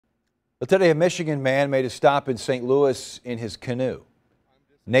Well, today a Michigan man made a stop in St. Louis in his canoe.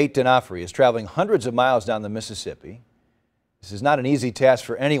 Nate D'Onofrio is traveling hundreds of miles down the Mississippi. This is not an easy task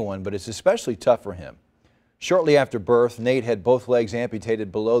for anyone, but it's especially tough for him. Shortly after birth, Nate had both legs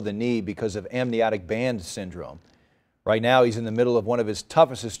amputated below the knee because of amniotic band syndrome. Right now, he's in the middle of one of his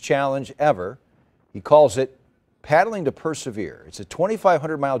toughest challenge ever. He calls it paddling to persevere. It's a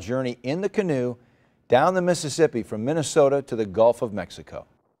 2,500-mile journey in the canoe down the Mississippi from Minnesota to the Gulf of Mexico.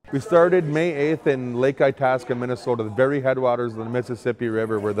 We started May 8th in Lake Itasca, Minnesota, the very headwaters of the Mississippi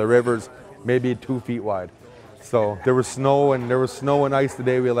River, where the river's maybe 2 feet wide. So there was snow and ice the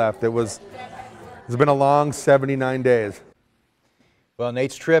day we left. It's been a long 79 days. Well,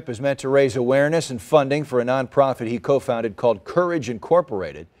 Nate's trip is meant to raise awareness and funding for a nonprofit he co-founded called Courage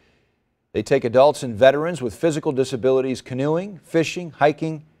Incorporated. They take adults and veterans with physical disabilities canoeing, fishing,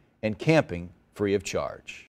 hiking, and camping free of charge.